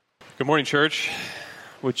Good morning, church.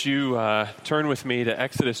 Would you turn with me to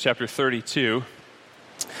Exodus chapter 32?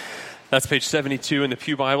 That's page 72 in the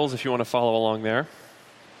Pew Bibles if you want to follow along there.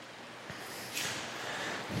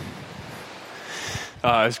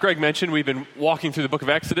 As Greg mentioned, we've been walking through the book of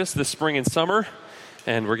Exodus this spring and summer,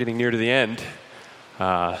 and we're getting near to the end.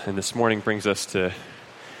 And this morning brings us to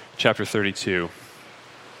chapter 32.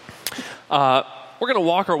 We're going to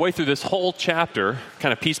walk our way through this whole chapter,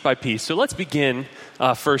 kind of piece by piece. So let's begin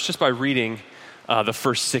first just by reading the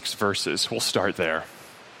first 6 verses. We'll start there.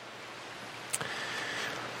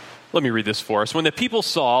 Let me read this for us. When the people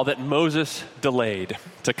saw that Moses delayed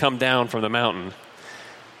to come down from the mountain,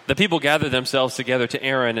 the people gathered themselves together to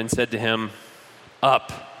Aaron and said to him,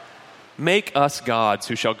 "Up, make us gods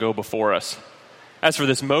who shall go before us. As for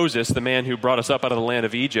this Moses, the man who brought us up out of the land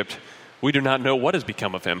of Egypt, we do not know what has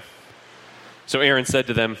become of him." So Aaron said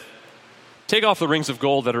to them, "Take off the rings of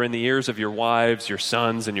gold that are in the ears of your wives, your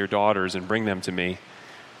sons, and your daughters, and bring them to me."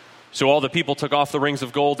 So all the people took off the rings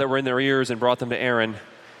of gold that were in their ears and brought them to Aaron.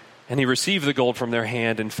 And he received the gold from their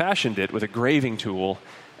hand and fashioned it with a graving tool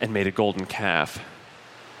and made a golden calf.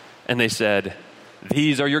 And they said,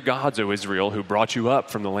 "These are your gods, O Israel, who brought you up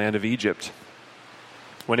from the land of Egypt."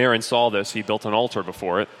 When Aaron saw this, he built an altar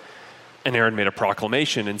before it. And Aaron made a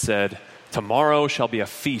proclamation and said, "Tomorrow shall be a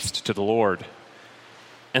feast to the Lord."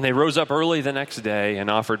 And they rose up early the next day and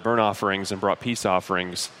offered burnt offerings and brought peace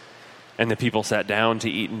offerings. And the people sat down to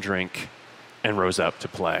eat and drink and rose up to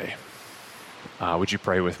play. Would you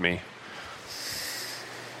pray with me?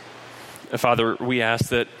 Father, we ask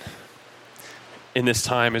that in this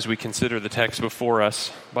time as we consider the text before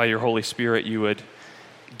us, by your Holy Spirit, you would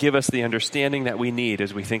give us the understanding that we need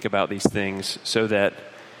as we think about these things so that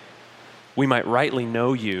we might rightly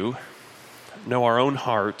know you, know our own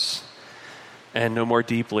hearts, and know more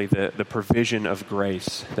deeply the provision of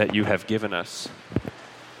grace that you have given us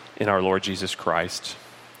in our Lord Jesus Christ,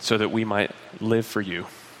 so that we might live for you.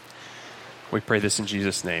 We pray this in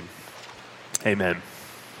Jesus' name. Amen.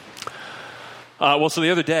 So the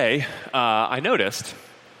other day, I noticed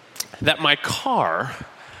that my car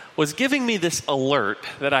was giving me this alert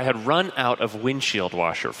that I had run out of windshield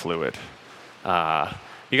washer fluid.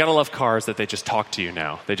 You gotta love cars that they just talk to you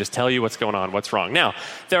now. They just tell you what's going on, what's wrong. Now,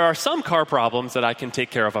 there are some car problems that I can take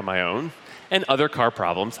care of on my own, and other car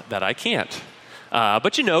problems that I can't.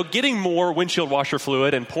 But getting more windshield washer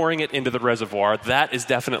fluid and pouring it into the reservoir, that is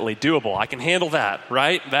definitely doable. I can handle that,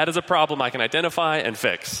 right? That is a problem I can identify and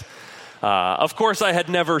fix. Of course, I had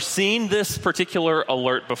never seen this particular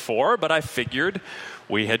alert before, but I figured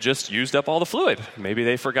we had just used up all the fluid. Maybe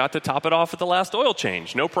they forgot to top it off at the last oil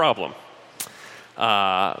change. No problem.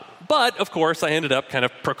 But, of course, I ended up kind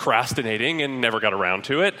of procrastinating and never got around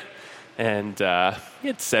to it. And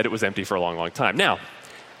it said it was empty for a long, long time. Now,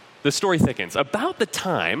 the story thickens. About the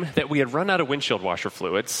time that we had run out of windshield washer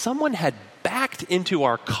fluid, someone had backed into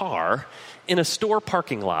our car in a store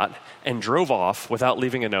parking lot and drove off without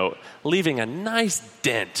leaving a note, leaving a nice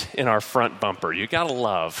dent in our front bumper. You gotta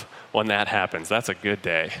love when that happens. That's a good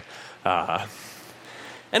day.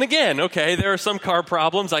 And again, okay, there are some car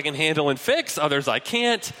problems I can handle and fix, others I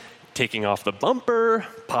can't. Taking off the bumper,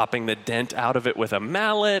 popping the dent out of it with a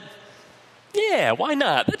mallet. Yeah, why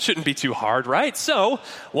not? That shouldn't be too hard, right? So,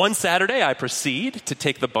 one Saturday I proceed to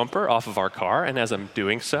take the bumper off of our car, and as I'm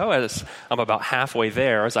doing so, as I'm about halfway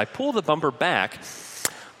there, as I pull the bumper back,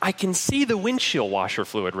 I can see the windshield washer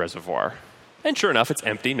fluid reservoir. And sure enough, it's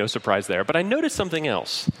empty, no surprise there, but I noticed something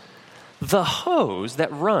else. The hose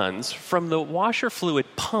that runs from the washer fluid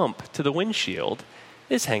pump to the windshield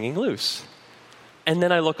is hanging loose. And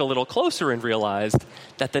then I look a little closer and realized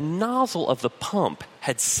that the nozzle of the pump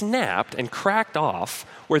had snapped and cracked off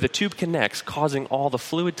where the tube connects, causing all the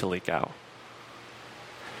fluid to leak out.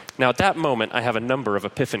 Now, at that moment, I have a number of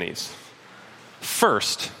epiphanies.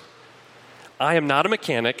 First, I am not a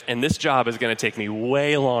mechanic, and this job is going to take me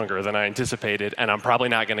way longer than I anticipated, and I'm probably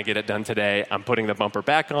not going to get it done today. I'm putting the bumper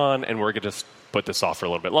back on, and we're going to just put this off for a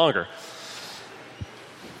little bit longer.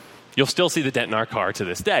 You'll still see the dent in our car to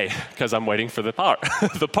this day, because I'm waiting for the part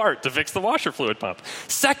to fix the washer fluid pump.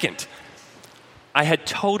 Second, I had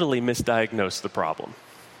totally misdiagnosed the problem.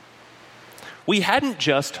 We hadn't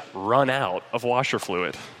just run out of washer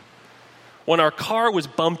fluid. When our car was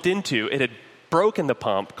bumped into, it had broken the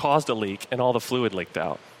pump, caused a leak, and all the fluid leaked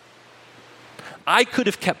out. I could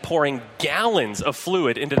have kept pouring gallons of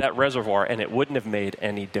fluid into that reservoir, and it wouldn't have made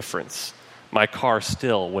any difference. My car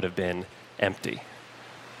still would have been empty.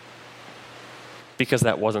 Because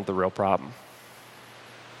that wasn't the real problem.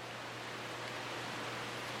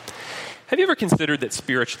 Have you ever considered that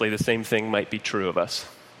spiritually the same thing might be true of us?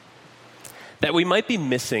 That we might be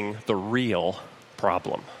missing the real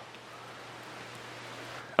problem.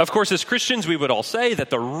 Of course, as Christians, we would all say that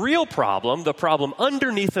the real problem, the problem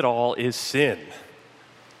underneath it all, is sin.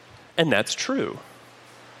 And that's true.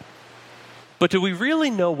 But do we really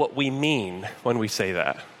know what we mean when we say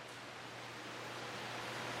that?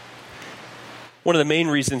 One of the main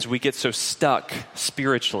reasons we get so stuck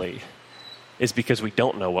spiritually is because we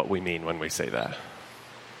don't know what we mean when we say that.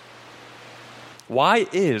 Why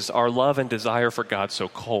is our love and desire for God so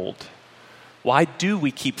cold? Why do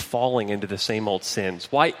we keep falling into the same old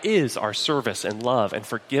sins? Why is our service and love and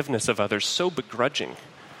forgiveness of others so begrudging?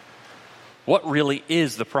 What really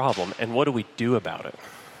is the problem, and what do we do about it?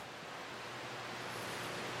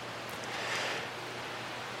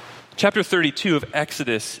 Chapter 32 of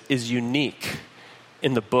Exodus is unique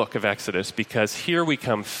in the book of Exodus because here we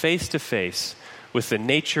come face to face with the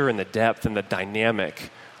nature and the depth and the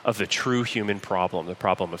dynamic of the true human problem, the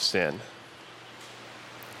problem of sin.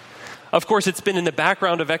 Of course, it's been in the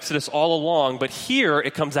background of Exodus all along, but here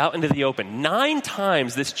it comes out into the open. 9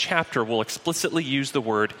 times this chapter will explicitly use the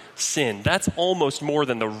word sin. That's almost more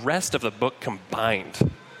than the rest of the book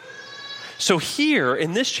combined. So here,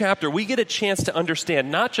 in this chapter, we get a chance to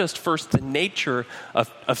understand not just first the nature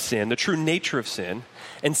of sin, the true nature of sin,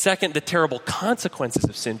 and second, the terrible consequences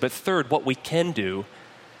of sin, but third, what we can do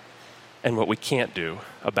and what we can't do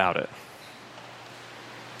about it.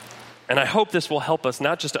 And I hope this will help us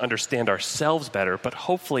not just to understand ourselves better, but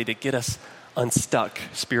hopefully to get us unstuck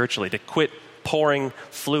spiritually, to quit pouring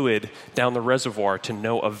fluid down the reservoir to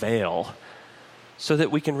no avail, so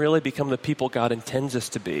that we can really become the people God intends us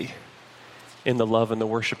to be in the love and the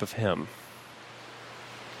worship of Him.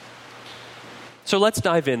 So let's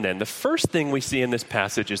dive in then. The first thing we see in this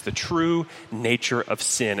passage is the true nature of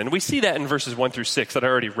sin. And we see that in verses 1 through 6 that I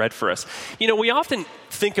already read for us. You know, we often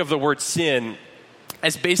think of the word sin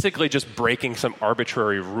as basically just breaking some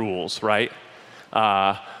arbitrary rules, right?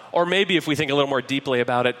 Or maybe if we think a little more deeply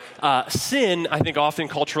about it, sin, I think often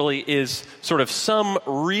culturally, is sort of some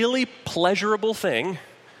really pleasurable thing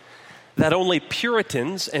that only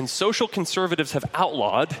Puritans and social conservatives have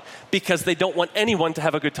outlawed because they don't want anyone to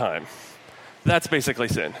have a good time. That's basically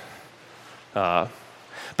sin. But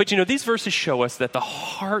you know, these verses show us that the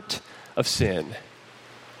heart of sin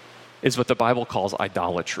is what the Bible calls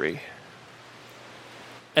idolatry.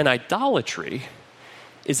 And idolatry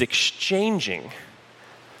is exchanging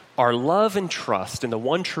our love and trust in the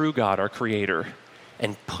one true God, our Creator,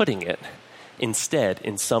 and putting it instead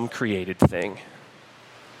in some created thing.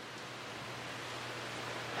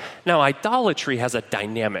 Now, idolatry has a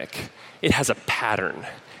dynamic. It has a pattern,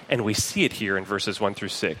 and we see it here in verses 1 through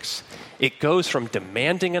 6. It goes from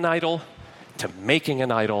demanding an idol to making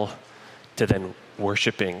an idol to then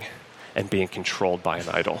worshiping and being controlled by an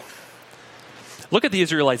idol. Look at the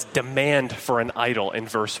Israelites' demand for an idol in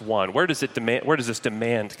verse 1. Where does this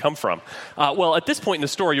demand come from? Well, at this point in the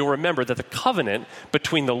story, you'll remember that the covenant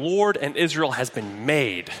between the Lord and Israel has been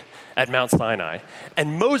made at Mount Sinai.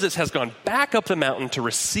 And Moses has gone back up the mountain to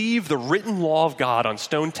receive the written law of God on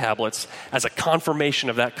stone tablets as a confirmation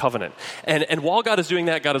of that covenant. And while God is doing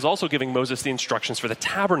that, God is also giving Moses the instructions for the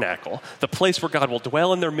tabernacle, the place where God will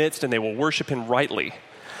dwell in their midst and they will worship Him rightly.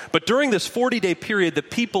 But during this 40-day period, the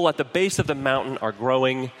people at the base of the mountain are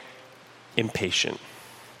growing impatient.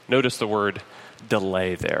 Notice the word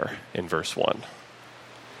delay there in verse 1.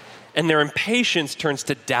 And their impatience turns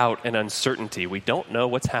to doubt and uncertainty. We don't know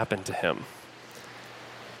what's happened to him.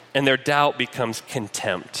 And their doubt becomes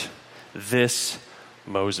contempt. This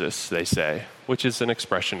Moses, they say, which is an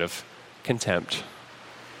expression of contempt.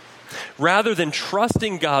 Rather than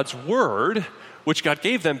trusting God's word, which God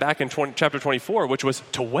gave them back in chapter 24, which was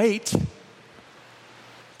to wait,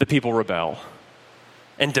 the people rebel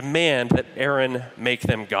and demand that Aaron make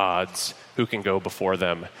them gods who can go before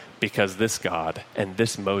them, because this God and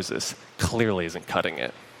this Moses clearly isn't cutting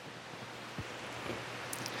it.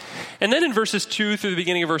 And then in verses 2 through the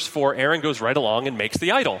beginning of verse 4, Aaron goes right along and makes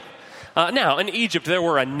the idol. Now, in Egypt, there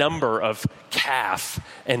were a number of calf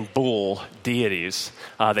and bull deities.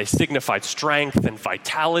 They signified strength and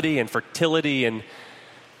vitality and fertility. And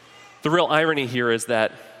the real irony here is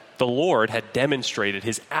that the Lord had demonstrated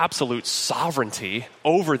His absolute sovereignty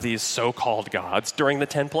over these so-called gods during the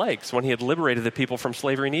 10 plagues when He had liberated the people from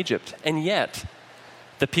slavery in Egypt. And yet,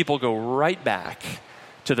 the people go right back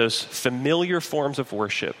to those familiar forms of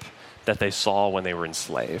worship that they saw when they were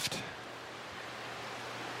enslaved.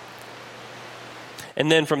 And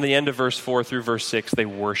then from the end of verse 4 through verse 6, they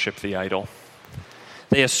worship the idol.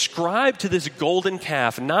 They ascribe to this golden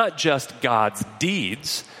calf not just God's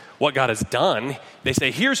deeds, what God has done. They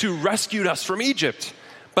say, here's who rescued us from Egypt.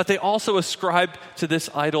 But they also ascribe to this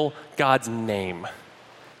idol God's name.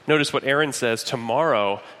 Notice what Aaron says,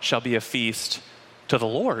 tomorrow shall be a feast to the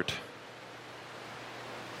Lord.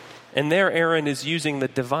 And there Aaron is using the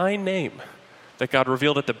divine name that God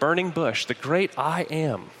revealed at the burning bush, the great I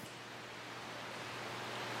am.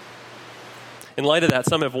 In light of that,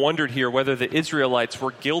 some have wondered here whether the Israelites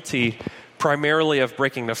were guilty primarily of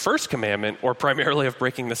breaking the first commandment or primarily of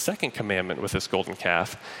breaking the second commandment with this golden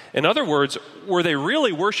calf. In other words, were they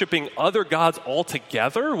really worshiping other gods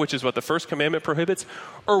altogether, which is what the first commandment prohibits,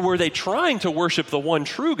 or were they trying to worship the one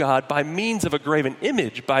true God by means of a graven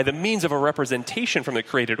image, by the means of a representation from the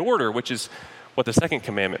created order, which is what the second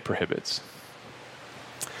commandment prohibits?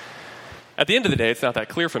 At the end of the day, it's not that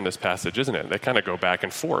clear from this passage, isn't it? They kind of go back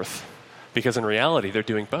and forth, because in reality, they're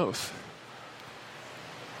doing both.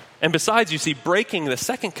 And besides, you see, breaking the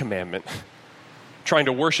second commandment, trying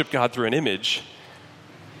to worship God through an image,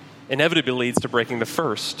 inevitably leads to breaking the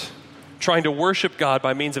first. Trying to worship God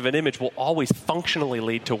by means of an image will always functionally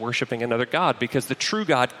lead to worshiping another God, because the true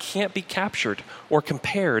God can't be captured or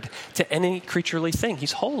compared to any creaturely thing.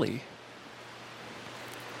 He's holy.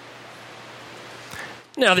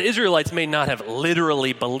 Now, the Israelites may not have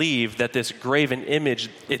literally believed that this graven image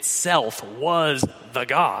itself was the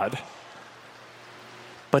God,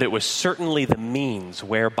 but it was certainly the means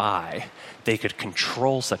whereby they could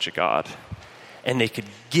control such a God, and they could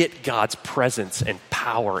get God's presence and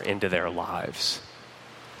power into their lives.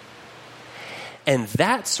 And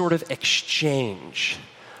that sort of exchange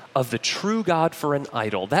of the true God for an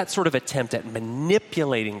idol, that sort of attempt at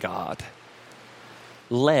manipulating God,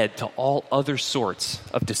 led to all other sorts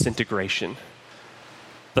of disintegration.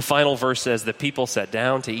 The final verse says, the people sat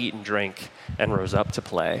down to eat and drink and rose up to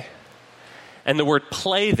play. And the word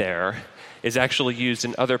play there is actually used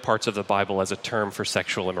in other parts of the Bible as a term for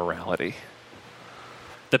sexual immorality.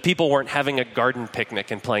 The people weren't having a garden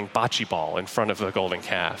picnic and playing bocce ball in front of the golden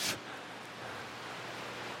calf.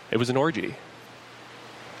 It was an orgy.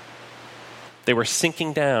 They were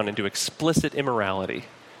sinking down into explicit immorality.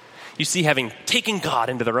 You see, having taken God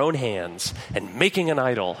into their own hands and making an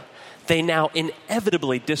idol, they now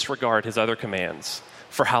inevitably disregard his other commands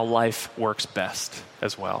for how life works best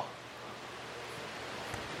as well.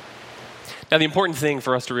 Now, the important thing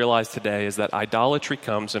for us to realize today is that idolatry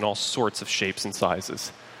comes in all sorts of shapes and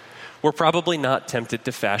sizes. We're probably not tempted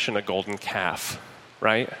to fashion a golden calf,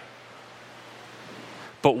 right?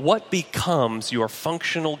 But what becomes your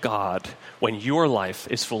functional God when your life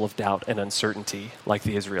is full of doubt and uncertainty, like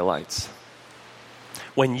the Israelites?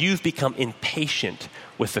 When you've become impatient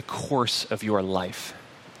with the course of your life?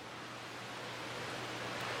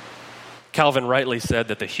 Calvin rightly said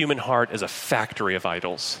that the human heart is a factory of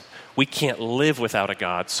idols. We can't live without a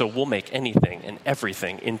God, so we'll make anything and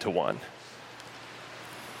everything into one.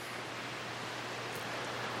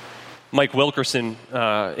 Mike Wilkerson,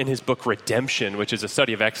 in his book Redemption, which is a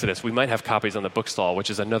study of Exodus, we might have copies on the bookstall, which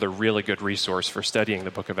is another really good resource for studying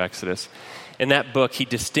the book of Exodus. In that book, he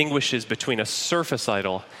distinguishes between a surface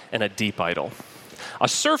idol and a deep idol. A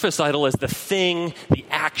surface idol is the thing, the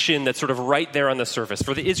action that's sort of right there on the surface.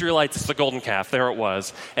 For the Israelites, it's the golden calf. There it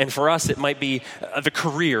was. And for us, it might be the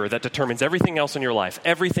career that determines everything else in your life.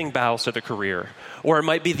 Everything bows to the career. Or it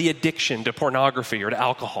might be the addiction to pornography or to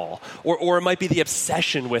alcohol. Or it might be the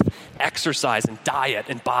obsession with exercise and diet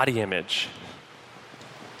and body image.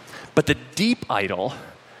 But the deep idol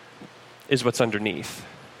is what's underneath.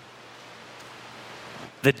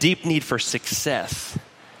 The deep need for success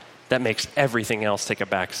that makes everything else take a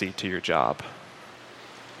backseat to your job.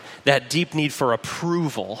 That deep need for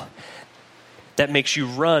approval that makes you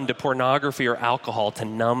run to pornography or alcohol to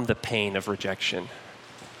numb the pain of rejection.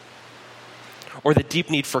 Or the deep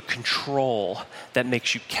need for control that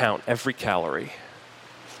makes you count every calorie.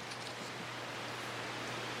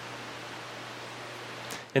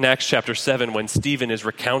 In Acts chapter 7, when Stephen is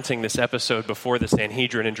recounting this episode before the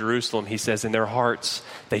Sanhedrin in Jerusalem, he says, in their hearts,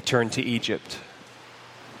 they turned to Egypt.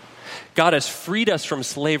 God has freed us from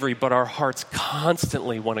slavery, but our hearts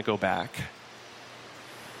constantly want to go back.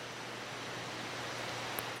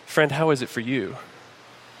 Friend, how is it for you?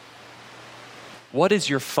 What is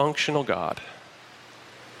your functional God?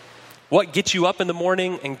 What gets you up in the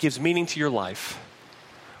morning and gives meaning to your life?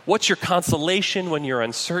 What's your consolation when you're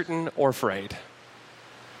uncertain or afraid?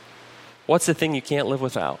 What's the thing you can't live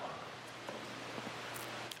without?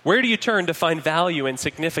 Where do you turn to find value and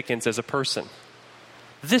significance as a person?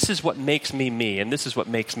 This is what makes me me, and this is what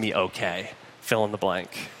makes me okay. Fill in the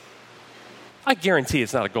blank. I guarantee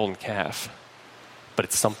it's not a golden calf, but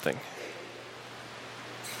it's something.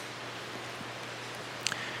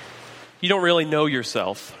 You don't really know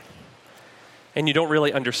yourself, and you don't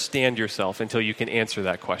really understand yourself until you can answer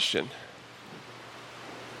that question.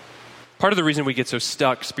 Part of the reason we get so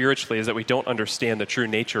stuck spiritually is that we don't understand the true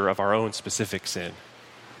nature of our own specific sin.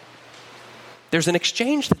 There's an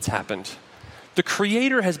exchange that's happened. The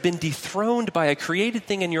Creator has been dethroned by a created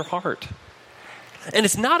thing in your heart. And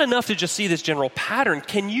it's not enough to just see this general pattern.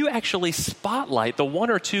 Can you actually spotlight the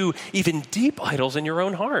one or two even deep idols in your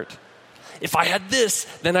own heart? If I had this,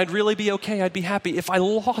 then I'd really be okay. I'd be happy. If I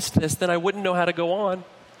lost this, then I wouldn't know how to go on.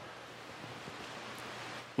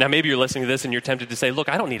 Now, maybe you're listening to this and you're tempted to say, look,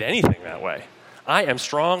 I don't need anything that way. I am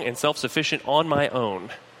strong and self-sufficient on my own.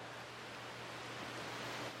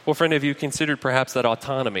 Well, friend, have you considered perhaps that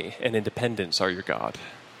autonomy and independence are your God?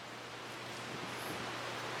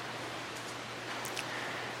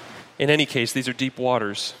 In any case, these are deep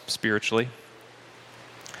waters spiritually.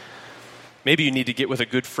 Maybe you need to get with a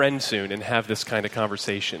good friend soon and have this kind of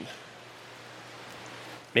conversation.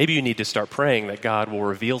 Maybe you need to start praying that God will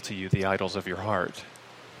reveal to you the idols of your heart.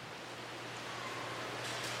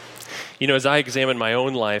 You know, as I examine my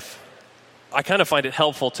own life, I kind of find it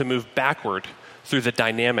helpful to move backward through the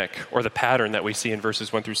dynamic or the pattern that we see in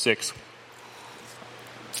verses 1 through 6.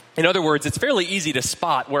 In other words, it's fairly easy to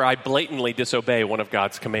spot where I blatantly disobey one of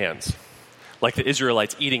God's commands, like the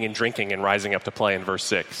Israelites eating and drinking and rising up to play in verse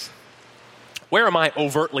 6. Where am I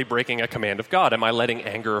overtly breaking a command of God? Am I letting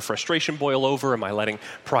anger or frustration boil over? Am I letting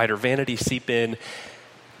pride or vanity seep in?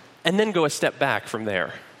 And then go a step back from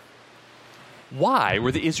there. Why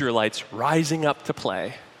were the Israelites rising up to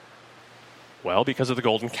play? Well, because of the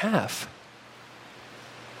golden calf.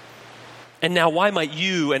 And now, why might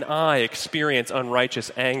you and I experience unrighteous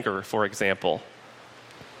anger, for example?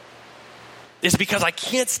 It's because I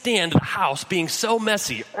can't stand the house being so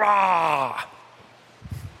messy. Rah!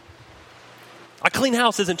 A clean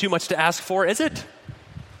house isn't too much to ask for, is it?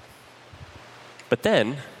 But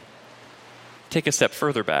then, take a step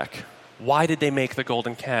further back. Why did they make the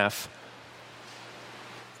golden calf?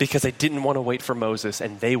 Because they didn't want to wait for Moses,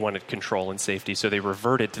 and they wanted control and safety, so they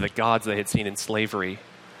reverted to the gods they had seen in slavery.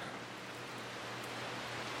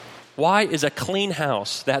 Why is a clean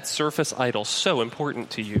house, that surface idol, so important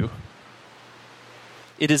to you?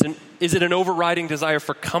 Is it an overriding desire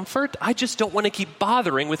for comfort? I just don't want to keep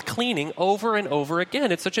bothering with cleaning over and over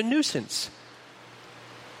again. It's such a nuisance.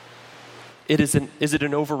 Is it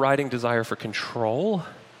an overriding desire for control?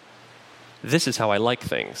 This is how I like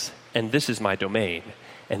things, and this is my domain,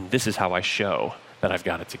 and this is how I show that I've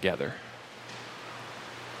got it together.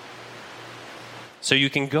 So you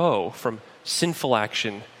can go from sinful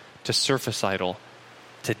action to surface idol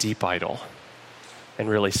to deep idol and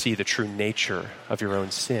really see the true nature of your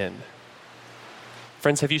own sin.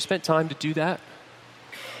 Friends, have you spent time to do that?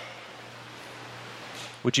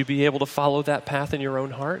 Would you be able to follow that path in your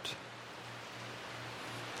own heart?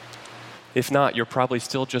 If not, you're probably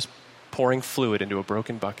still just pouring fluid into a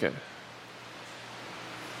broken bucket.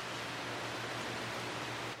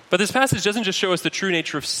 But this passage doesn't just show us the true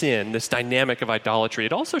nature of sin, this dynamic of idolatry.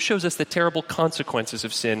 It also shows us the terrible consequences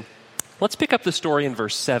of sin. Let's pick up the story in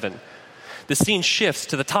verse 7. The scene shifts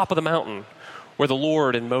to the top of the mountain where the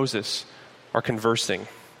Lord and Moses are conversing.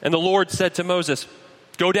 And the Lord said to Moses,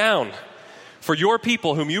 "Go down, for your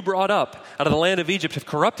people whom you brought up out of the land of Egypt have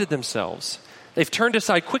corrupted themselves. They've turned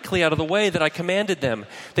aside quickly out of the way that I commanded them.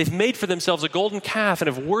 They've made for themselves a golden calf and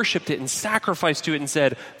have worshipped it and sacrificed to it and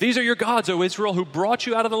said, 'These are your gods, O Israel, who brought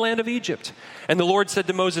you out of the land of Egypt.' And the Lord said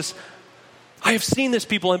to Moses, 'I have seen this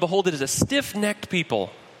people, and behold, it is a stiff-necked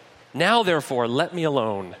people. Now, therefore, let me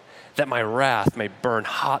alone, that my wrath may burn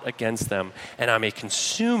hot against them, and I may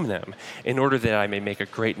consume them, in order that I may make a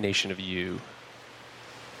great nation of you.'"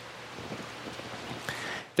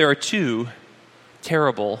 There are two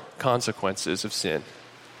terrible consequences of sin.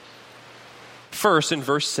 First, in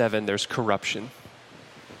verse 7, there's corruption.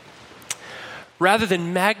 Rather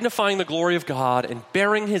than magnifying the glory of God and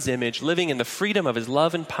bearing his image, living in the freedom of his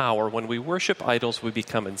love and power, when we worship idols, we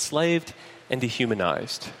become enslaved and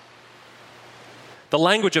dehumanized. The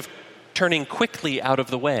language of turning quickly out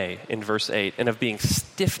of the way in verse 8 and of being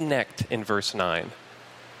stiff-necked in verse 9.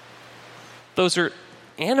 Those are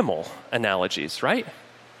animal analogies, right?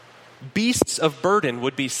 Beasts of burden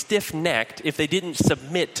would be stiff-necked if they didn't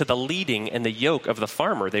submit to the leading and the yoke of the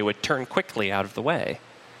farmer. They would turn quickly out of the way.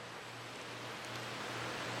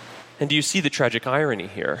 And do you see the tragic irony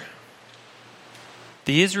here?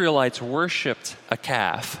 The Israelites worshipped a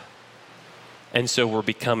calf, and so were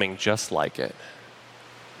becoming just like it.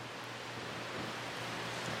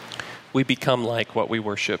 We become like what we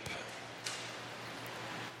worship.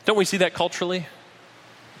 Don't we see that culturally?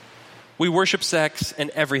 We worship sex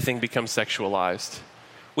and everything becomes sexualized.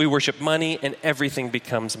 We worship money and everything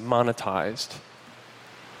becomes monetized.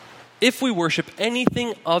 If we worship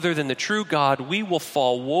anything other than the true God, we will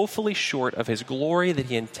fall woefully short of his glory that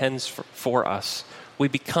he intends for us. We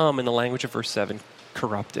become, in the language of verse 7,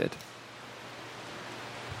 corrupted.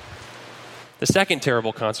 The second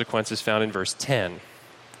terrible consequence is found in verse 10.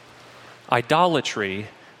 Idolatry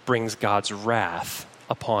brings God's wrath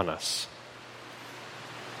upon us.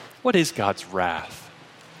 What is God's wrath?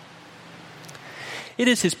 It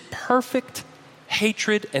is his perfect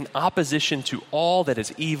hatred and opposition to all that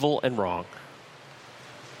is evil and wrong.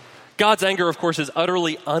 God's anger, of course, is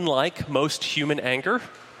utterly unlike most human anger.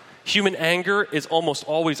 Human anger is almost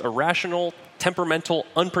always irrational, temperamental,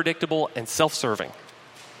 unpredictable, and self-serving.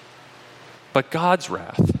 But God's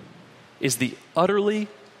wrath is the utterly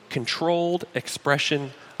controlled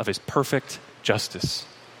expression of his perfect justice.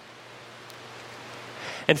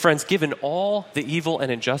 And friends, given all the evil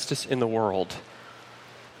and injustice in the world,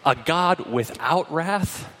 a God without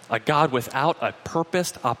wrath, a God without a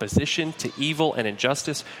purposed opposition to evil and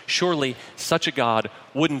injustice, surely such a God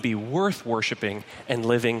wouldn't be worth worshiping and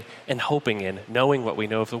living and hoping in, knowing what we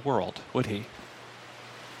know of the world, would he?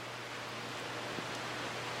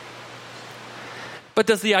 But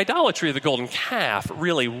does the idolatry of the golden calf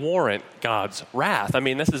really warrant God's wrath? I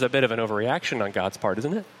mean, this is a bit of an overreaction on God's part,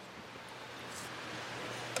 isn't it?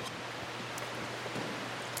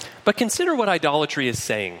 But consider what idolatry is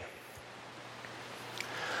saying.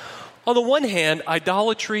 On the one hand,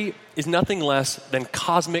 idolatry is nothing less than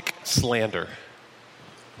cosmic slander.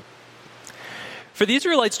 For the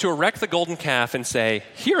Israelites to erect the golden calf and say,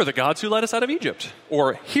 "Here are the gods who led us out of Egypt,"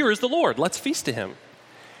 or "Here is the Lord, let's feast to him,"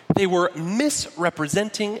 they were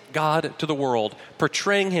misrepresenting God to the world,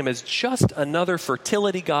 portraying him as just another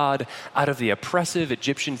fertility god out of the oppressive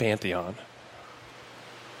Egyptian pantheon.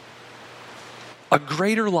 A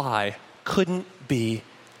greater lie couldn't be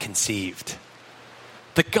conceived.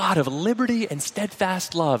 The God of liberty and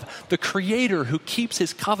steadfast love, the creator who keeps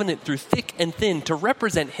his covenant through thick and thin, to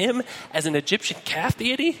represent him as an Egyptian calf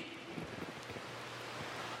deity?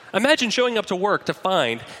 Imagine showing up to work to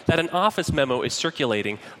find that an office memo is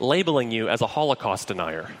circulating labeling you as a Holocaust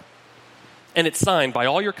denier. And it's signed by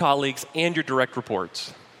all your colleagues and your direct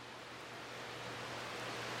reports.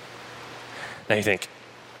 Now you think,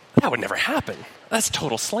 that would never happen. That's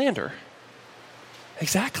total slander.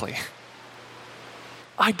 Exactly.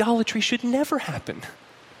 Idolatry should never happen.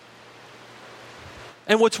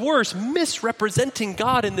 And what's worse, misrepresenting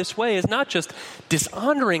God in this way is not just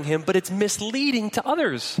dishonoring him, but it's misleading to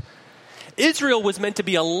others. Israel was meant to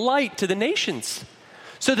be a light to the nations,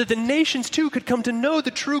 so that the nations too could come to know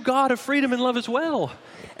the true God of freedom and love as well.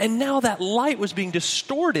 And now that light was being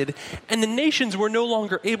distorted, and the nations were no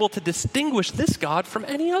longer able to distinguish this God from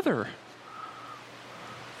any other.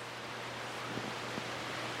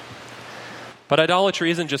 But idolatry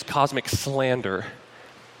isn't just cosmic slander.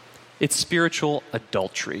 It's spiritual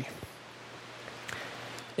adultery.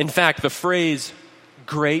 In fact, the phrase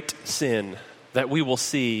great sin that we will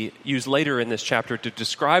see used later in this chapter to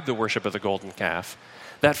describe the worship of the golden calf,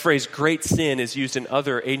 that phrase great sin is used in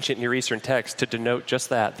other ancient Near Eastern texts to denote just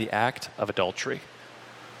that, the act of adultery.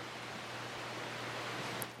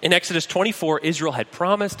 In Exodus 24, Israel had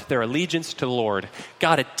promised their allegiance to the Lord.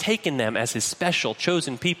 God had taken them as his special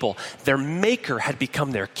chosen people. Their maker had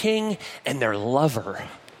become their king and their lover.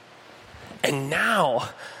 And now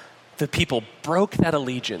the people broke that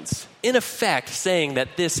allegiance, in effect saying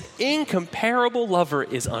that this incomparable lover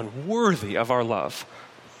is unworthy of our love.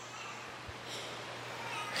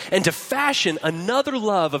 And to fashion another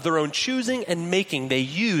love of their own choosing and making, they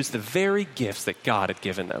used the very gifts that God had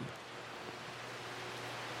given them.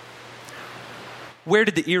 Where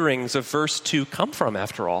did the earrings of verse 2 come from,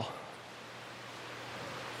 after all?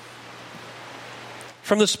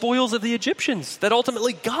 From the spoils of the Egyptians that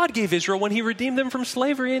ultimately God gave Israel when he redeemed them from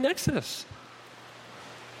slavery in Exodus.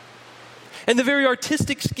 And the very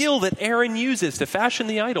artistic skill that Aaron uses to fashion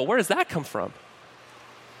the idol, where does that come from?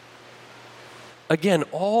 Again,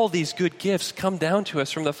 all these good gifts come down to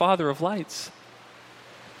us from the Father of lights.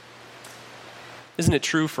 Isn't it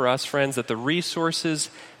true for us, friends, that the resources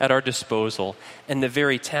at our disposal and the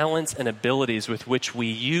very talents and abilities with which we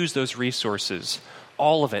use those resources,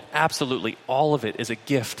 all of it, absolutely all of it, is a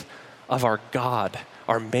gift of our God,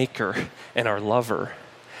 our maker, and our lover.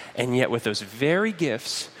 And yet with those very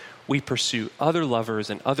gifts, we pursue other lovers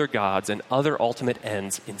and other gods and other ultimate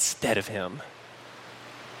ends instead of him.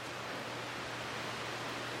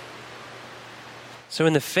 So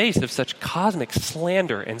in the face of such cosmic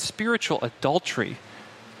slander and spiritual adultery,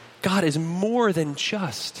 God is more than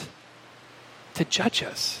just to judge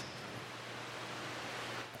us.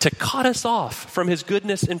 to cut us off from his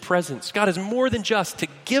goodness and presence. God is more than just to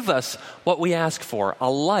give us what we ask for, a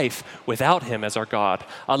life without him as our God,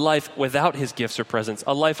 a life without his gifts or presence,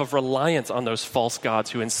 a life of reliance on those false gods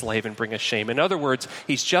who enslave and bring us shame. In other words,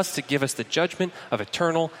 he's just to give us the judgment of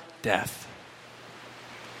eternal death.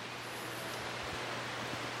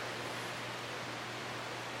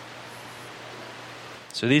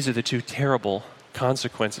 So these are the two terrible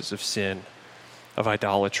consequences of sin, of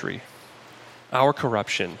idolatry. Our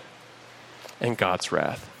corruption and God's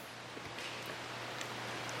wrath.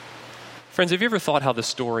 Friends, have you ever thought how the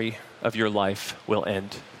story of your life will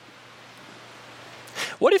end?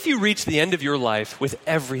 What if you reach the end of your life with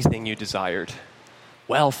everything you desired?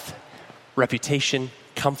 Wealth, reputation,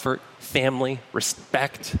 comfort, family,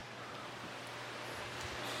 respect,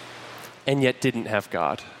 and yet didn't have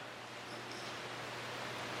God?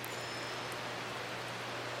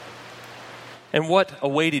 And what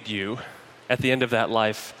awaited you at the end of that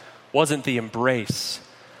life wasn't the embrace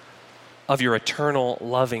of your eternal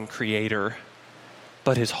loving Creator,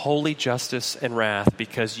 but his holy justice and wrath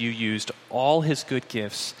because you used all his good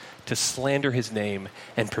gifts to slander his name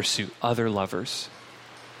and pursue other lovers.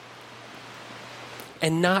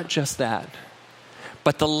 And not just that,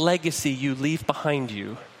 but the legacy you leave behind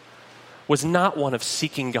you was not one of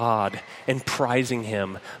seeking God and prizing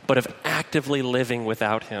him, but of actively living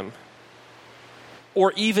without him.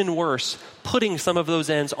 Or even worse, putting some of those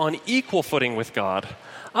ends on equal footing with God.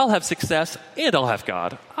 I'll have success and I'll have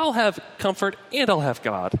God. I'll have comfort and I'll have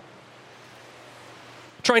God.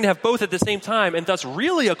 Trying to have both at the same time and thus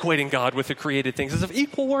really equating God with the created things is of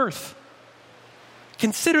equal worth.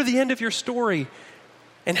 Consider the end of your story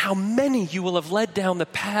and how many you will have led down the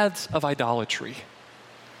paths of idolatry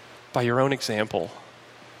by your own example,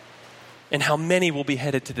 and how many will be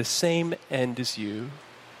headed to the same end as you.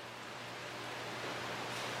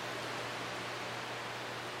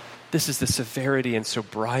 This is the severity and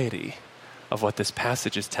sobriety of what this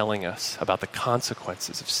passage is telling us about the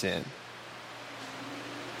consequences of sin.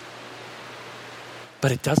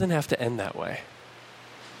 But it doesn't have to end that way.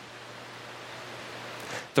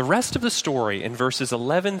 The rest of the story in verses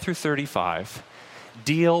 11 through 35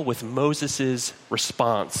 deal with Moses'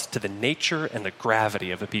 response to the nature and the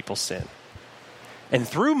gravity of the people's sin. And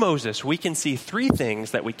through Moses, we can see three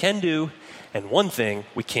things that we can do and one thing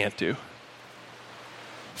we can't do.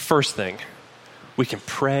 First thing, we can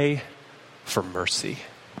pray for mercy.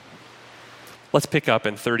 Let's pick up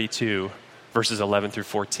in 32, verses 11 through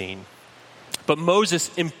 14. But Moses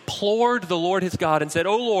implored the Lord his God and said,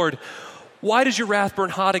 "O Lord, why does your wrath burn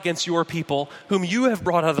hot against your people, whom you have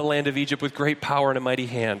brought out of the land of Egypt with great power and a mighty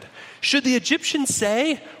hand? Should the Egyptians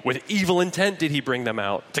say, with evil intent did he bring them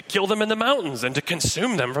out, to kill them in the mountains and to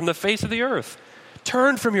consume them from the face of the earth?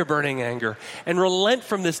 Turn from your burning anger and relent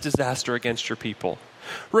from this disaster against your people.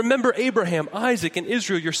 Remember Abraham, Isaac, and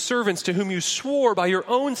Israel, your servants, to whom you swore by your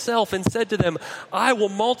own self and said to them, I will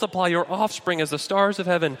multiply your offspring as the stars of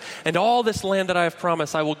heaven, and all this land that I have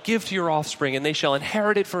promised I will give to your offspring, and they shall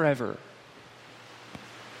inherit it forever."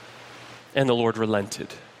 And the Lord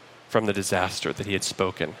relented from the disaster that he had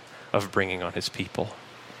spoken of bringing on his people.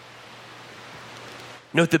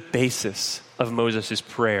 Note the basis of Moses'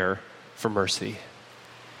 prayer for mercy.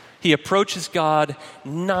 He approaches God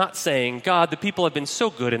not saying, "God, the people have been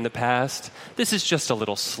so good in the past. This is just a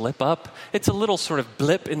little slip up. It's a little sort of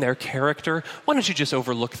blip in their character. Why don't you just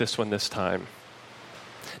overlook this one this time?"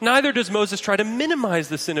 Neither does Moses try to minimize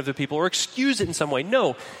the sin of the people or excuse it in some way.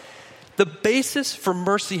 No, the basis for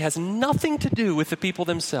mercy has nothing to do with the people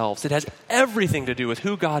themselves. It has everything to do with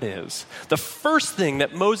who God is. The first thing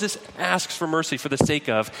that Moses asks for mercy for the sake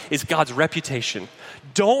of is God's reputation.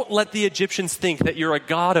 Don't let the Egyptians think that you're a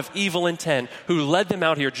God of evil intent who led them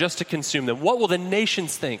out here just to consume them. What will the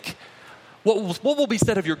nations think? What will be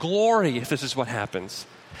said of your glory if this is what happens?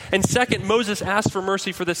 And second, Moses asked for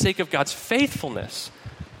mercy for the sake of God's faithfulness.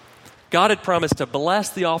 God had promised to bless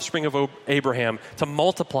the offspring of Abraham, to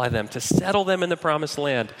multiply them, to settle them in the promised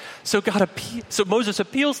land. So Moses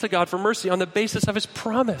appeals to God for mercy on the basis of his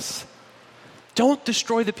promise. Don't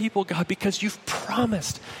destroy the people, God, because you've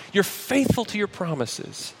promised. You're faithful to your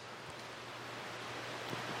promises.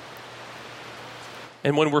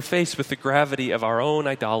 And when we're faced with the gravity of our own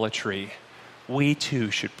idolatry, we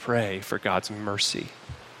too should pray for God's mercy.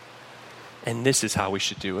 And this is how we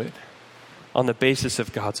should do it: on the basis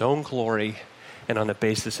of God's own glory and on the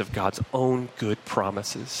basis of God's own good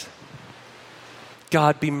promises.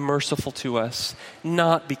 God, be merciful to us,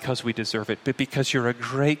 not because we deserve it, but because you're a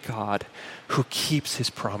great God who keeps his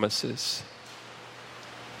promises.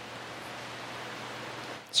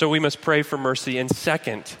 So we must pray for mercy. And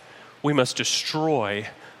second, we must destroy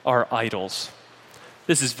our idols.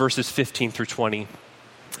 This is verses 15 through 20.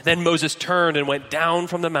 Then Moses turned and went down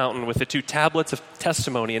from the mountain with the 2 tablets of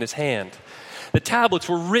testimony in his hand. The tablets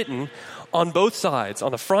were written on both sides,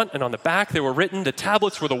 on the front and on the back. They were written. The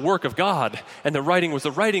tablets were the work of God, and the writing was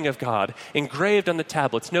the writing of God, engraved on the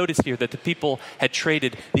tablets. Notice here that the people had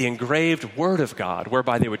traded the engraved word of God,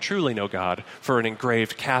 whereby they would truly know God, for an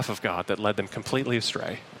engraved calf of God that led them completely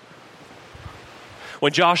astray.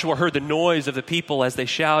 When Joshua heard the noise of the people as they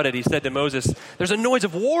shouted, he said to Moses, "There's a noise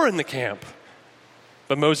of war in the camp."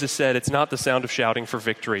 But Moses said, "It's not the sound of shouting for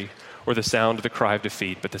victory or the sound of the cry of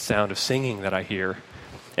defeat, but the sound of singing that I hear."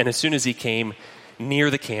 And as soon as he came near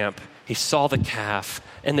the camp, he saw the calf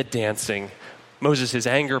and the dancing. Moses, his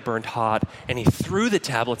anger burned hot, and he threw the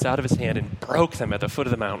tablets out of his hand and broke them at the foot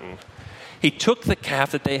of the mountain. He took the calf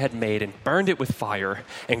that they had made and burned it with fire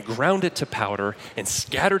and ground it to powder and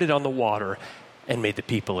scattered it on the water and made the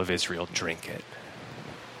people of Israel drink it.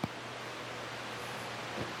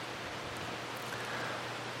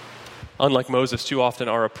 Unlike Moses, too often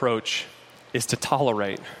our approach is to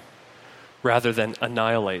tolerate rather than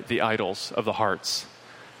annihilate the idols of the hearts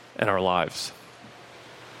and our lives.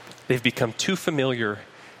 They've become too familiar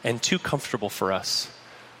and too comfortable for us.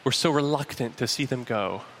 We're so reluctant to see them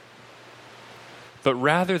go. But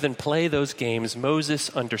rather than play those games, Moses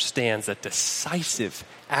understands that decisive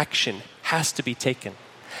action has to be taken.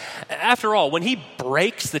 After all, when he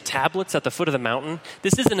breaks the tablets at the foot of the mountain,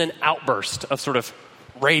 this isn't an outburst of sort of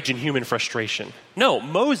rage and human frustration. No,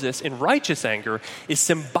 Moses, in righteous anger, is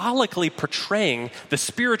symbolically portraying the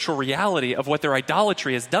spiritual reality of what their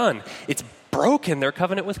idolatry has done. It's broken their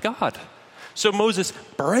covenant with God. So Moses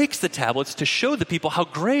breaks the tablets to show the people how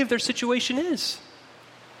grave their situation is.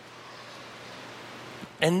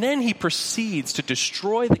 And then he proceeds to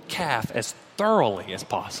destroy the calf as thoroughly as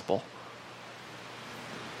possible.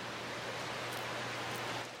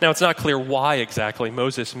 Now, it's not clear why exactly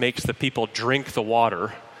Moses makes the people drink the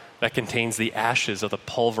water that contains the ashes of the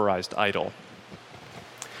pulverized idol.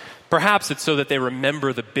 Perhaps it's so that they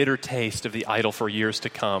remember the bitter taste of the idol for years to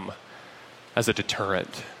come as a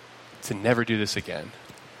deterrent to never do this again.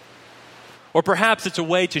 Or perhaps it's a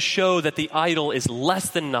way to show that the idol is less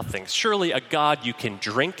than nothing. Surely a God you can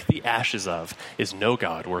drink the ashes of is no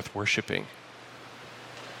God worth worshiping.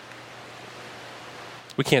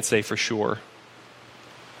 We can't say for sure.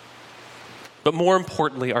 But more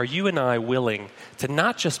importantly, are you and I willing to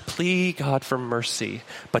not just plead God for mercy,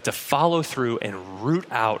 but to follow through and root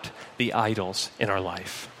out the idols in our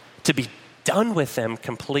life? To be done with them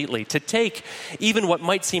completely, to take even what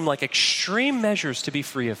might seem like extreme measures to be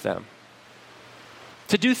free of them.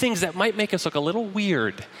 To do things that might make us look a little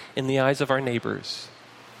weird in the eyes of our neighbors.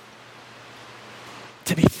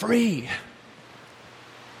 To be free.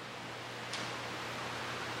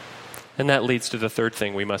 And that leads to the third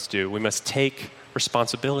thing we must do. We must take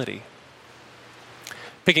responsibility.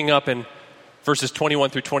 Picking up in verses 21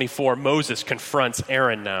 through 24, Moses confronts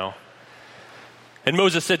Aaron now. And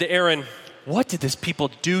Moses said to Aaron, "What did this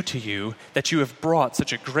people do to you that you have brought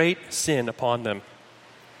such a great sin upon them?"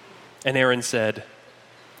 And Aaron said,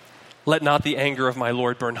 "Let not the anger of my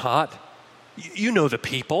Lord burn hot. You know the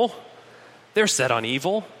people. They're set on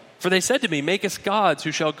evil. For they said to me, 'Make us gods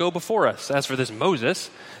who shall go before us.' As for this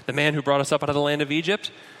Moses, the man who brought us up out of the land of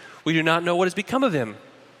Egypt, we do not know what has become of him.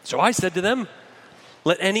 So I said to them,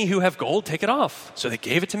 'Let any who have gold take it off.' So they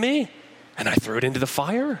gave it to me, and I threw it into the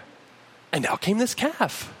fire. And now came this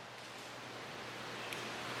calf."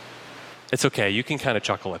 It's okay. You can kind of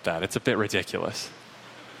chuckle at that. It's a bit ridiculous.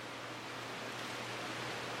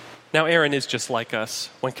 Now, Aaron is just like us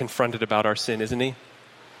when confronted about our sin, isn't he?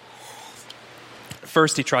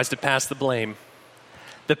 First, he tries to pass the blame.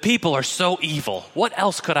 The people are so evil. What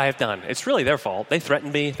else could I have done? It's really their fault. They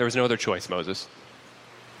threatened me. There was no other choice, Moses.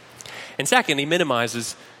 And second, he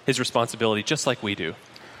minimizes his responsibility just like we do.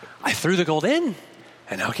 I threw the gold in,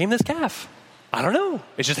 and now came this calf. I don't know.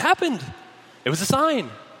 It just happened. It was a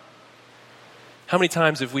sign. How many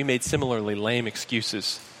times have we made similarly lame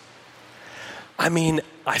excuses? I mean,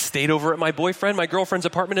 I stayed over at my girlfriend's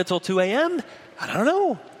apartment until 2 a.m. I don't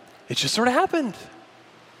know. It just sort of happened.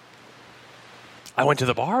 I went to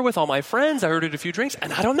the bar with all my friends. I ordered a few drinks,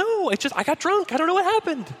 and I don't know. I got drunk. I don't know what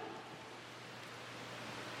happened.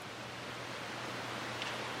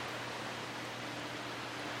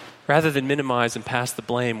 Rather than minimize and pass the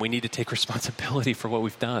blame, we need to take responsibility for what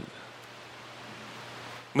we've done.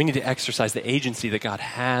 We need to exercise the agency that God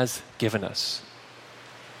has given us,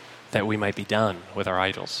 that we might be done with our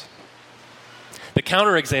idols. The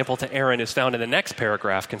counterexample to Aaron is found in the next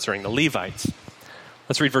paragraph concerning the Levites.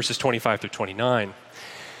 Let's read verses 25 through 29.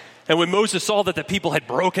 And when Moses saw that the people had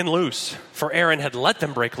broken loose, for Aaron had let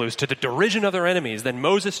them break loose to the derision of their enemies, then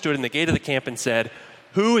Moses stood in the gate of the camp and said,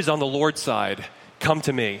 "Who is on the Lord's side? Come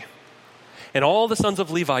to me." And all the sons of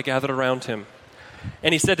Levi gathered around him.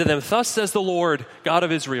 And he said to them, "Thus says the Lord, God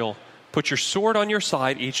of Israel, put your sword on your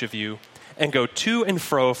side, each of you, and go to and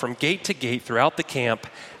fro from gate to gate throughout the camp,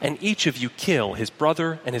 and each of you kill his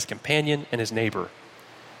brother and his companion and his neighbor."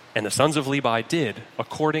 And the sons of Levi did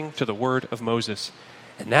according to the word of Moses.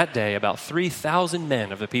 And that day about 3,000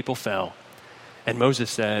 men of the people fell. And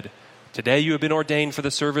Moses said, "Today you have been ordained for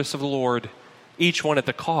the service of the Lord, each one at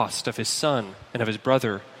the cost of his son and of his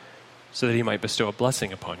brother, so that he might bestow a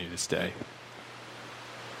blessing upon you this day."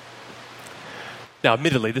 Now,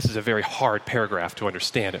 admittedly, this is a very hard paragraph to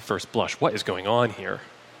understand at first blush. What is going on here?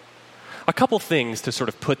 A couple things to sort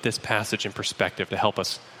of put this passage in perspective to help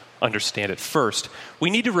us understand it. First,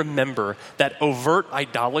 we need to remember that overt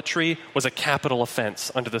idolatry was a capital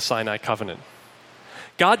offense under the Sinai covenant.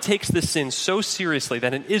 God takes this sin so seriously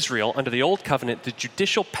that in Israel, under the Old Covenant, the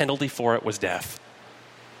judicial penalty for it was death.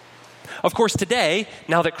 Of course, today,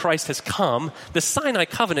 now that Christ has come, the Sinai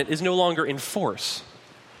covenant is no longer in force.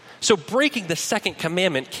 So breaking the second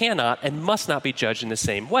commandment cannot and must not be judged in the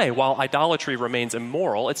same way. While idolatry remains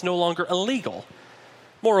immoral, it's no longer illegal.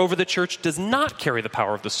 Moreover, the church does not carry the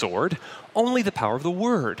power of the sword, only the power of the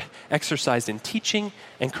word, exercised in teaching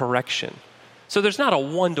and correction. So there's not a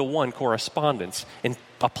one-to-one correspondence in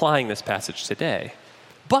applying this passage today.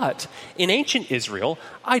 But in ancient Israel,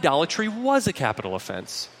 idolatry was a capital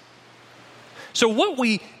offense. So what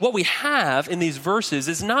we have in these verses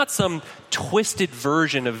is not some twisted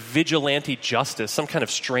version of vigilante justice, some kind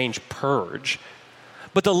of strange purge.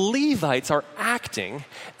 But the Levites are acting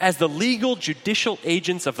as the legal judicial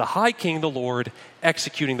agents of the high king, the Lord,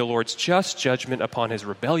 executing the Lord's just judgment upon his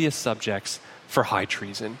rebellious subjects for high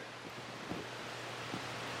treason.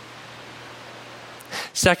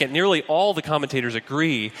 Second, nearly all the commentators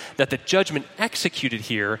agree that the judgment executed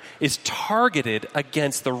here is targeted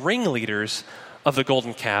against the ringleaders of the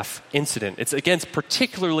golden calf incident. It's against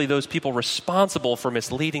particularly those people responsible for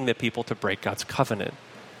misleading the people to break God's covenant.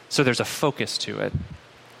 So there's a focus to it.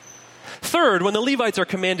 Third, when the Levites are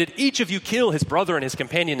commanded, "Each of you kill his brother and his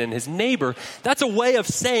companion and his neighbor," that's a way of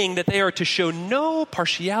saying that they are to show no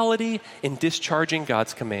partiality in discharging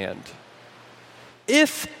God's command.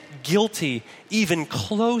 If guilty, even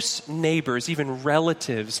close neighbors, even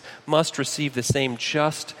relatives, must receive the same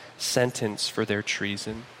just sentence for their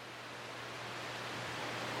treason.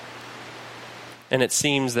 And it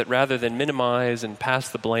seems that rather than minimize and pass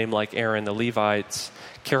the blame like Aaron, the Levites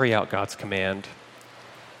carry out God's command.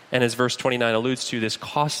 And as verse 29 alludes to, this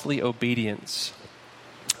costly obedience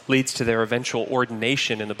leads to their eventual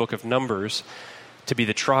ordination in the book of Numbers to be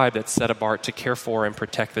the tribe that's set apart to care for and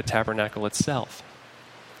protect the tabernacle itself.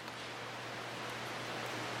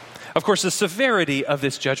 Of course, the severity of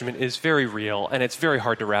this judgment is very real, and it's very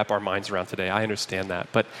hard to wrap our minds around today. I understand that.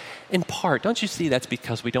 But in part, don't you see that's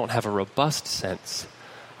because we don't have a robust sense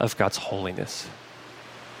of God's holiness?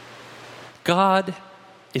 God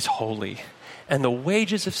is holy, and the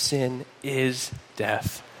wages of sin is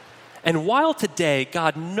death. And while today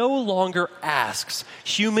God no longer asks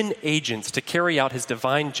human agents to carry out his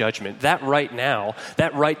divine judgment, that right now,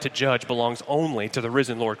 that right to judge belongs only to the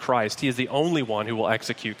risen Lord Christ. He is the only one who will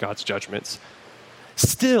execute God's judgments.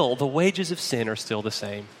 Still, the wages of sin are still the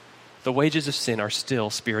same. The wages of sin are still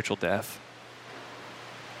spiritual death.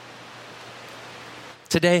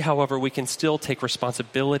 Today, however, we can still take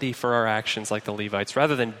responsibility for our actions like the Levites.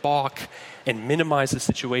 Rather than balk and minimize the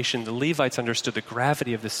situation, the Levites understood the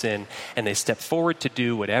gravity of the sin, and they stepped forward to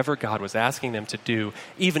do whatever God was asking them to do,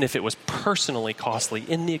 even if it was personally costly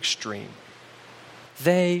in the extreme.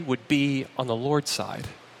 They would be on the Lord's side.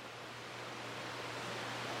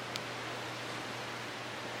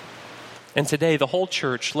 And today, the whole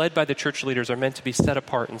church, led by the church leaders, are meant to be set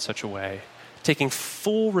apart in such a way, taking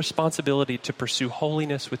full responsibility to pursue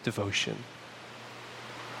holiness with devotion.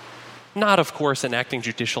 Not, of course, enacting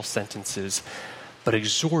judicial sentences, but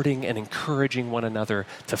exhorting and encouraging one another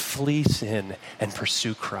to flee sin and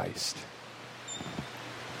pursue Christ.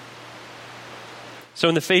 So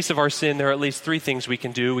in the face of our sin, there are at least three things we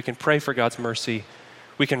can do. We can pray for God's mercy,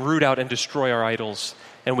 we can root out and destroy our idols,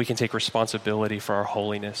 and we can take responsibility for our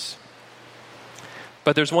holiness.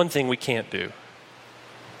 But there's one thing we can't do.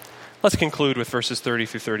 Let's conclude with verses 30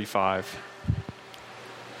 through 35.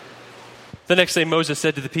 The next day Moses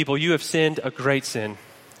said to the people, "You have sinned a great sin,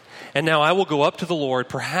 and now I will go up to the Lord.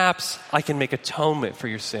 Perhaps I can make atonement for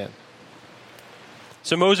your sin."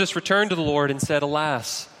 So Moses returned to the Lord and said,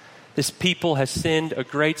 "Alas, This people has sinned a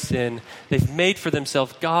great sin. They've made for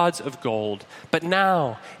themselves gods of gold. But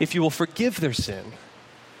now, if you will forgive their sin,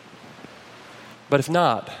 but if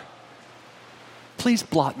not, please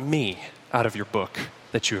blot me out of your book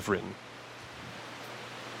that you have written."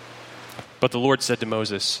 But the Lord said to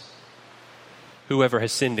Moses, "Whoever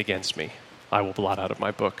has sinned against me, I will blot out of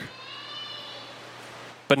my book.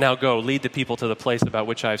 But now go, lead the people to the place about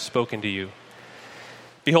which I have spoken to you.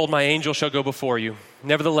 Behold, my angel shall go before you.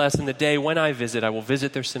 Nevertheless, in the day when I visit, I will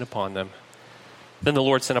visit their sin upon them." Then the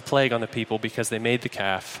Lord sent a plague on the people because they made the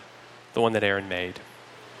calf, the one that Aaron made.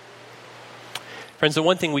 Friends, the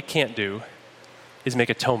one thing we can't do is make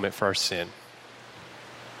atonement for our sin.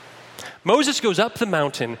 Moses goes up the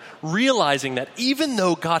mountain realizing that even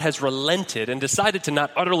though God has relented and decided to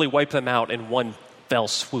not utterly wipe them out in one fell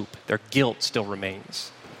swoop, their guilt still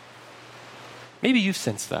remains. Maybe you've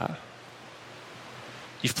sensed that.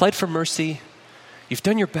 You've pled for mercy. You've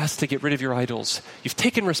done your best to get rid of your idols. You've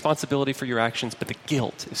taken responsibility for your actions, but the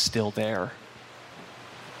guilt is still there.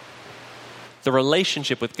 The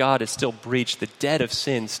relationship with God is still breached. The debt of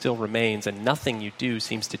sin still remains, and nothing you do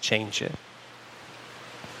seems to change it.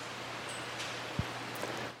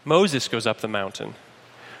 Moses goes up the mountain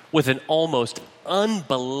with an almost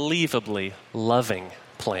unbelievably loving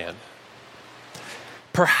plan.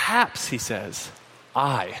 Perhaps, he says,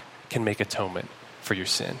 I can make atonement for your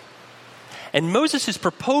sin. And Moses'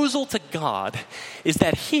 proposal to God is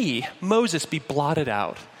that he, Moses, be blotted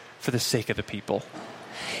out for the sake of the people.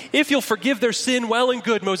 If you'll forgive their sin, well and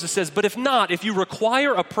good, Moses says, but if not, if you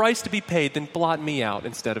require a price to be paid, then blot me out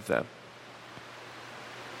instead of them.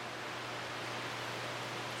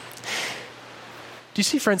 Do you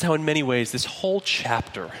see, friends, how in many ways this whole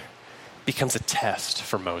chapter becomes a test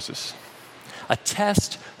for Moses? A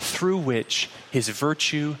test through which his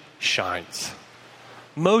virtue shines.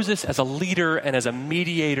 Moses, as a leader and as a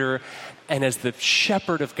mediator and as the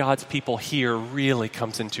shepherd of God's people here, really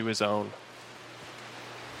comes into his own.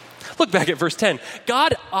 Look back at verse 10.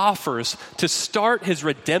 God offers to start his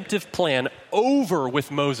redemptive plan over with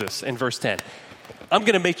Moses in verse 10. I'm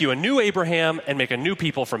going to make you a new Abraham and make a new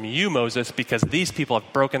people from you, Moses, because these people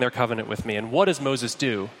have broken their covenant with me. And what does Moses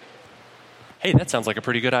do? Hey, that sounds like a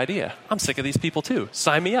pretty good idea. I'm sick of these people too.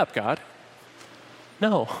 Sign me up, God.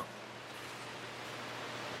 No.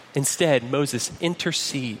 Instead, Moses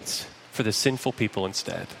intercedes for the sinful people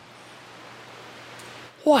instead.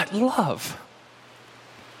 What love!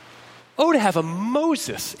 Oh, to have a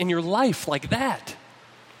Moses in your life like that,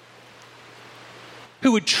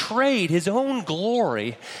 who would trade his own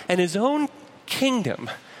glory and his own kingdom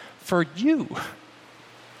for you.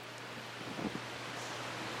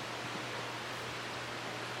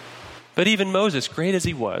 But even Moses, great as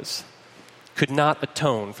he was, could not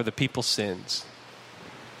atone for the people's sins.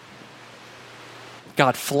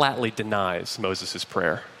 God flatly denies Moses'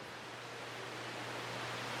 prayer.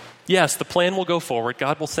 Yes, the plan will go forward.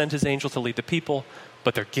 God will send his angel to lead the people,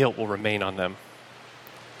 but their guilt will remain on them.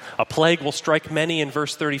 A plague will strike many in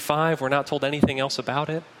verse 35. We're not told anything else about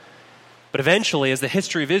it. But eventually, as the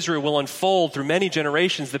history of Israel will unfold through many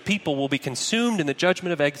generations, the people will be consumed in the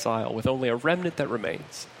judgment of exile with only a remnant that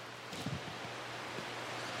remains.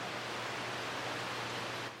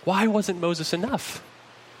 Why wasn't Moses enough?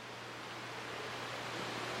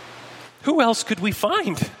 Who else could we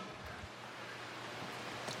find?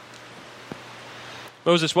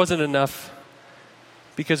 Moses wasn't enough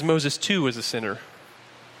because Moses too was a sinner.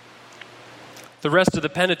 The rest of the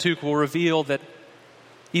Pentateuch will reveal that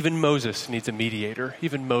even Moses needs a mediator.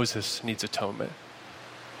 Even Moses needs atonement.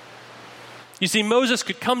 You see, Moses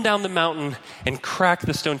could come down the mountain and crack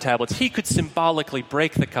the stone tablets. He could symbolically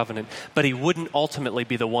break the covenant, but he wouldn't ultimately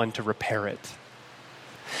be the one to repair it.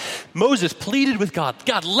 Moses pleaded with God,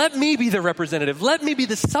 God, let me be the representative. Let me be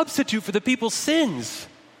the substitute for the people's sins.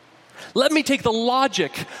 Let me take the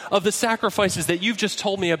logic of the sacrifices that you've just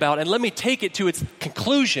told me about and let me take it to its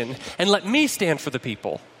conclusion and let me stand for the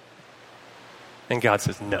people. And God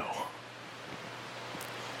says, no.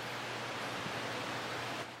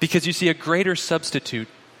 Because you see, a greater substitute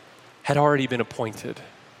had already been appointed,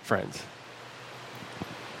 friends.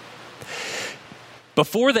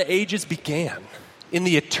 Before the ages began, in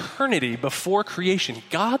the eternity before creation,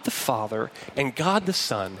 God the Father and God the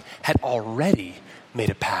Son had already made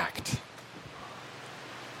a pact.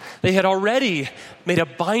 They had already made a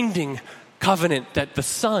binding covenant that the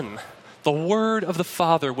Son, the Word of the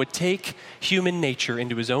Father, would take human nature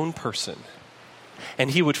into his own person,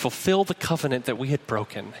 and he would fulfill the covenant that we had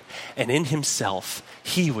broken, and in himself,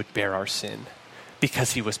 he would bear our sin,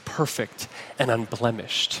 because he was perfect and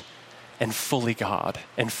unblemished, and fully God,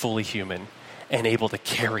 and fully human, and able to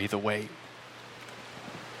carry the weight.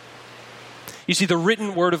 You see, the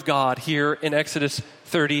written word of God here in Exodus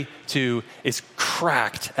 32 is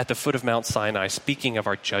cracked at the foot of Mount Sinai, speaking of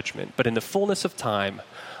our judgment. But in the fullness of time,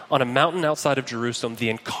 on a mountain outside of Jerusalem, the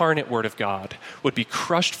incarnate word of God would be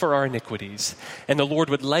crushed for our iniquities, and the Lord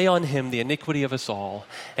would lay on him the iniquity of us all,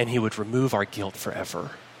 and he would remove our guilt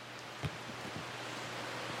forever.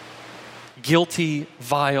 Guilty,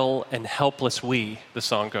 vile, and helpless we, the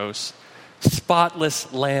song goes.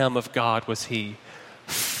 Spotless Lamb of God was he.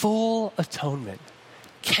 Full atonement.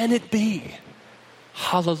 Can it be?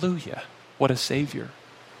 Hallelujah. What a Savior.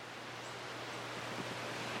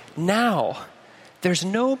 Now, there's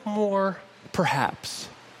no more perhaps,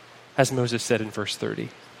 as Moses said in verse 30.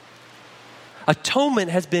 Atonement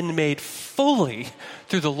has been made fully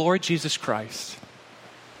through the Lord Jesus Christ.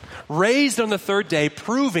 Raised on the third day,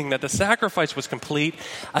 proving that the sacrifice was complete,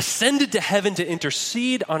 ascended to heaven to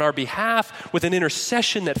intercede on our behalf with an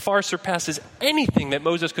intercession that far surpasses anything that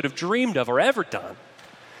Moses could have dreamed of or ever done.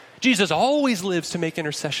 Jesus always lives to make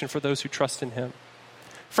intercession for those who trust in him.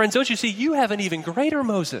 Friends, don't you see, you have an even greater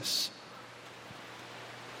Moses.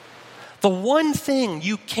 The one thing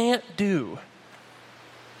you can't do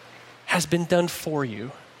has been done for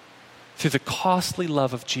you through the costly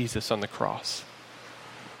love of Jesus on the cross.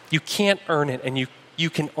 You can't earn it, and you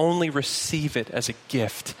can only receive it as a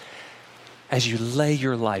gift as you lay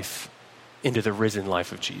your life into the risen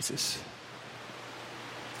life of Jesus.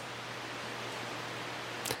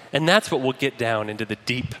 And that's what will get down into the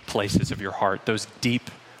deep places of your heart, those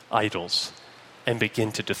deep idols, and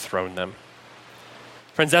begin to dethrone them.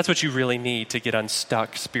 Friends, that's what you really need to get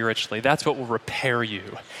unstuck spiritually. That's what will repair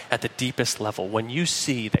you at the deepest level. When you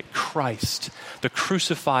see that Christ, the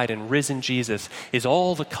crucified and risen Jesus, is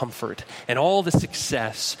all the comfort and all the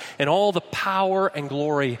success and all the power and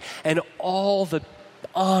glory and all the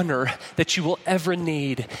honor that you will ever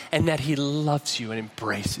need, and that he loves you and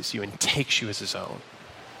embraces you and takes you as his own.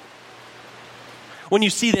 When you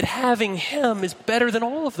see that having him is better than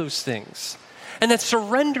all of those things, and that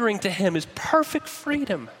surrendering to him is perfect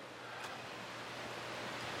freedom.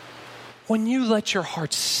 When you let your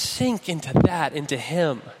heart sink into that, into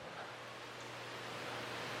him,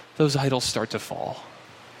 those idols start to fall.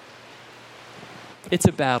 It's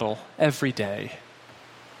a battle every day.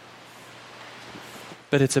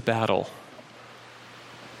 But it's a battle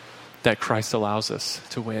that Christ allows us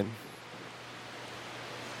to win.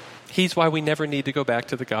 He's why we never need to go back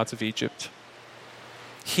to the gods of Egypt.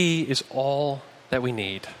 He is all that we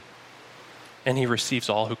need, and he receives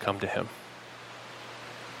all who come to him.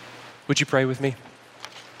 Would you pray with me?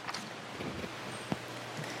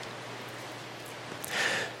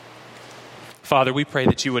 Father, we pray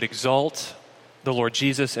that you would exalt the Lord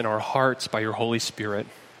Jesus in our hearts by your Holy Spirit.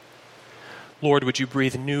 Lord, would you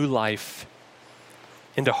breathe new life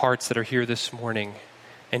into hearts that are here this morning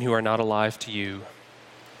and who are not alive to you?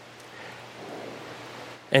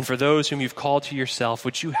 And for those whom you've called to yourself,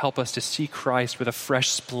 would you help us to see Christ with a fresh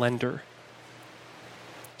splendor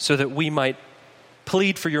so that we might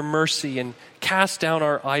plead for your mercy and cast down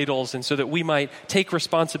our idols, and so that we might take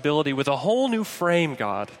responsibility with a whole new frame,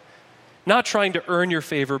 God, not trying to earn your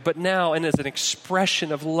favor, but now and as an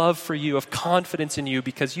expression of love for you, of confidence in you,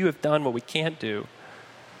 because you have done what we can't do.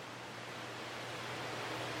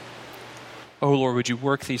 Oh Lord, would you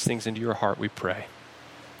work these things into your heart, we pray.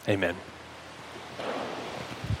 Amen.